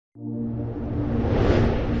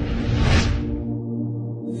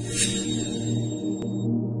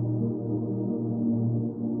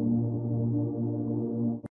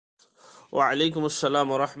وعليكم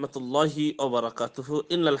السلام ورحمة الله وبركاته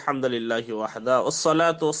إن الحمد لله وحده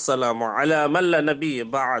والصلاة والسلام على من لا نبي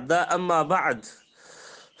بعد أما بعد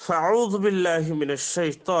فأعوذ بالله من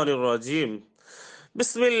الشيطان الرجيم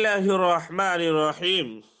بسم الله الرحمن الرحيم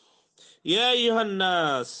يا أيها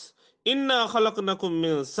الناس إنا خلقناكم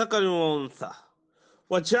من ذكر وأنثى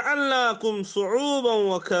وجعلناكم شعوبا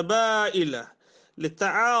وقبائل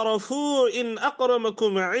لتعارفوا إن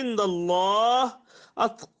أكرمكم عند الله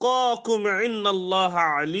أتقاكم إن الله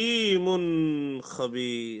عليم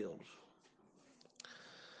خبير.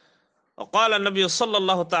 وقال النبي صلى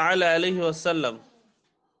الله تعالى عليه وسلم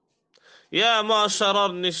يا معشر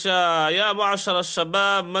النساء يا معشر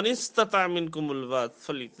الشباب من استطاع منكم الباءة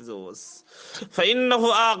فليتزوج فإنه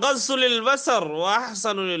أغض للبصر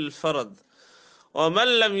وأحسن للفرج ومن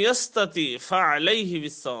لم يستطع فعليه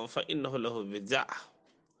بالصوم فإنه له وجاء।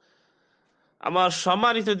 আমার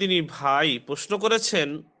সম্মানিত দিনী ভাই প্রশ্ন করেছেন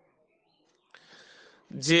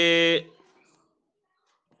যে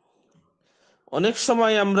অনেক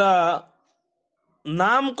সময় আমরা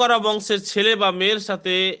নাম করা বংশের ছেলে বা মেয়ের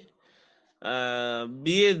সাথে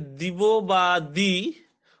বিয়ে দিব বা দিই,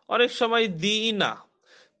 অনেক সময় দিই না।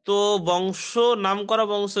 তো বংশ নাম করা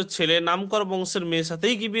বংশের ছেলে নাম করা বংশের মেয়ের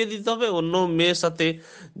সাথেই কি বিয়ে দিতে হবে? অন্য মেয়ের সাথে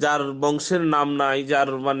যার বংশের নাম নাই, যার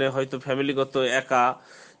মানে হয়তো ফ্যামিলিগত একা,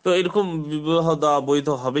 তো এরকম বিবাহ দেওয়া বৈধ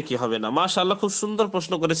হবে কি হবে না? মাশাআল্লাহ, খুব সুন্দর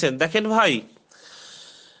প্রশ্ন করেছেন। দেখেন ভাই,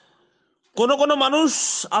 কোন কোন মানুষ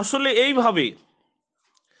আসলে এইভাবে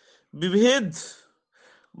বিভেদ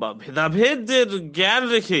বা ভেদাভেদের জ্ঞান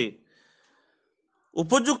রেখে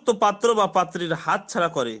উপযুক্ত পাত্র বা পাত্রীর হাত ছাড়া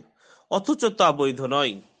করে, অথচ তা বৈধ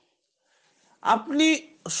নয়। আপনি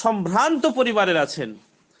সম্ভ্রান্ত পরিবারের আছেন,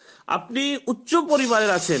 আপনি উচ্চ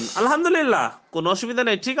পরিবারের আছেন, আলহামদুলিল্লাহ, কোনো অসুবিধা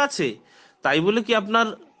নেই, ঠিক আছে। তাই বলে কি আপনার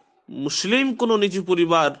মুসলিম কোনো নিচু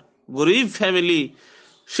পরিবার, গরিব ফ্যামিলি,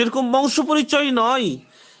 সেরকম বংশ পরিচয় নয়,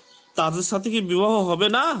 তাদের সাথে কি বিবাহ হবে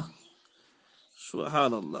না?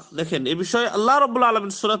 সুবহানাল্লাহ। দেখেন, এ বিষয়ে আল্লাহ রাব্বুল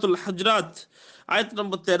আলামিন সূরাতুল হুজরাত আয়াত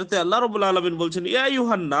নম্বর 13-তে আল্লাহ রাব্বুল আলামিন বলছেন, ইয়া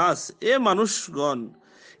আইয়ুহান নাস, এ মানুষগণ,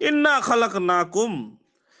 ইন্না খালাকনাকুম,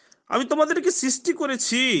 আমি তোমাদেরকে সৃষ্টি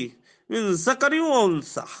করেছি, মিন যাকারিন ওয়া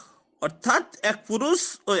উনসা, অর্থাৎ এক পুরুষ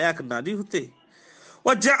ও এক নারী হতে,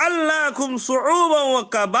 ওয়া জাআলনাকুম শুউবান ওয়া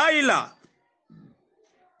কাবাইলা,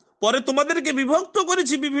 পরে তোমাদেরকে বিভক্ত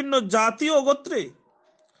করেছি বিভিন্ন জাতি ও গোত্রে,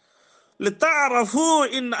 লিতাআরাফু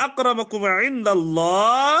ইন আকরামাকুম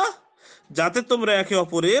ইনদাল্লাহ, যাতে তোমরা একে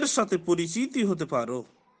অপরের সাথে পরিচিতি হতে পারো।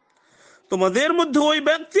 তোমাদের মধ্যে ওই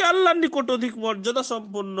ব্যক্তি আল্লাহর নিকট অধিক মর্যাদা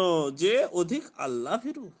সম্পন্ন যে অধিক আল্লাহ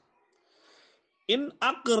ভীরু। ইন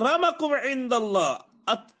আকরামাকুম ইনদাল্লাহ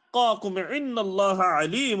আতকাকুম ইন্নাল্লাহ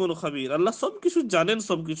আলিমুন খাবীর, আল্লাহ সবকিছু জানেন,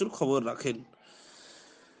 সবকিছুর খবর রাখেন।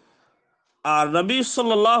 আর নবী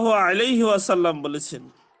সাল্লাল্লাহু আলাইহি ওয়াসাল্লাম বলেছেন,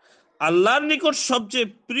 আল্লাহর নিকট সবচেয়ে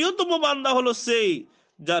প্রিয়তম বান্দা হলো সেই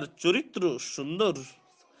যার চরিত্র সুন্দর।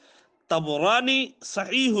 তাবরানী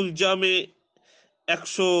সাহিহুল জামে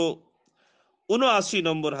 179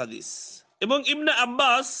 নম্বর হাদিস। এবং ইবনে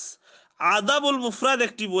আব্বাস আদাবুল মুফরাদ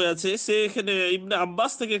একটি বই আছে, সেখানে ইবনে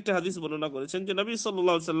আব্বাস থেকে একটি হাদিস বর্ণনা করেছেন যে নবী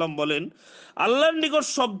সাল্লাল্লাহু আলাইহি সাল্লাম বলেন, আল্লাহর নিকট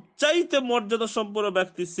সবচাইতে মর্যাদা সম্পন্ন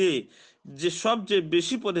ব্যক্তি সে যে সবচেয়ে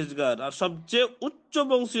বেশি পরহেজগার, আর সবচেয়ে উচ্চ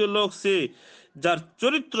বংশীয় লোক সে যার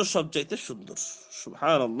চরিত্র সবচাইতে সুন্দর।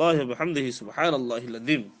 সুবহানাল্লাহি ওয়া বিহামদিহি সুবহানাল্লাহিল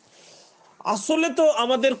আযীম। আসলে তো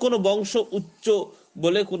আমাদের কোনো বংশ উচ্চ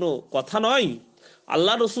বলে কোনো কথা নয়।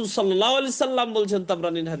 আল্লাহ রসুল সাল্লাল্লাহু আলাইহি সাল্লাম বলছেন,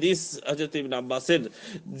 তাবরানীর হাদিস হযরত ইবনে আব্বাসের,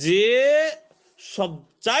 যে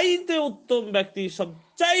সবচাইতে উত্তম ব্যক্তি,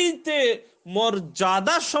 সবচাইতে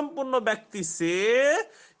মর্যাদা সম্পন্ন ব্যক্তি সে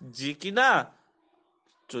যে কিনা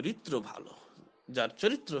চরিত্র ভালো, যার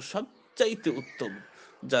চরিত্র সবচাইতে উত্তম,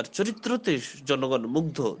 যার চরিত্রতে জনগণ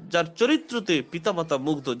মুগ্ধ, যার চরিত্রতে পিতামাতা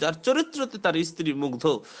মুগ্ধ, যার চরিত্রতে তার স্ত্রী মুগ্ধ,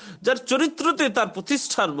 যার চরিত্রতে তার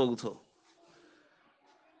প্রতিষ্ঠান মুগ্ধ।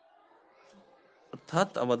 অর্থাৎ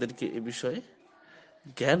আমাদেরকে এ বিষয়ে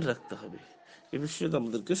জ্ঞান রাখতে হবে, এ বিষয়ে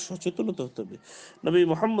আমাদেরকে সচেতনতা হতে হবে। নবী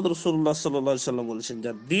মুহাম্মদ রাসূলুল্লাহ সাল্লাল্লাহু আলাইহি ওয়াসাল্লাম বলেছেন,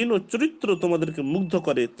 যার দ্বীন ও চরিত্র তোমাদেরকে মুগ্ধ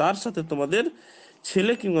করে তার সাথে তোমাদের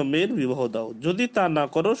ছেলে কিংবা মেয়ের বিবাহ দাও। যদি তা না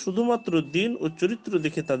করো, শুধুমাত্র দ্বীন ও চরিত্র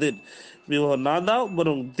দেখে তাদের বিবাহ না দাও,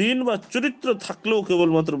 বরং দ্বীন বা চরিত্র থাকলেও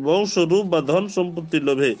কেবলমাত্র বংশ, রূপ বা ধন সম্পত্তির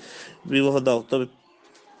লোভে বিবাহ দাও, তবে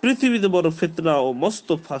পৃথিবীতে বড় ফিতনা ও মস্ত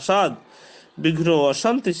ফাসাদ, বিঘ্ন ও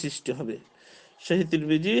অশান্তি সৃষ্টি হবে। সহিহ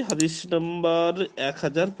তিরমিজি হাদিস নাম্বার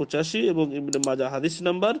 1085 এবং ইবনে মাজাহ হাদিস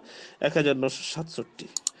নাম্বার 1967।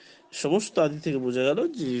 সমস্ত আদি থেকে বোঝা গেল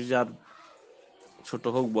যে যার ছোট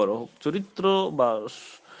হোক বড় হোক, চরিত্র বা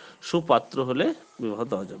সুপাত্র হলে বিবাহ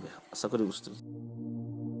দেওয়া যাবে। আশা করি বুঝতে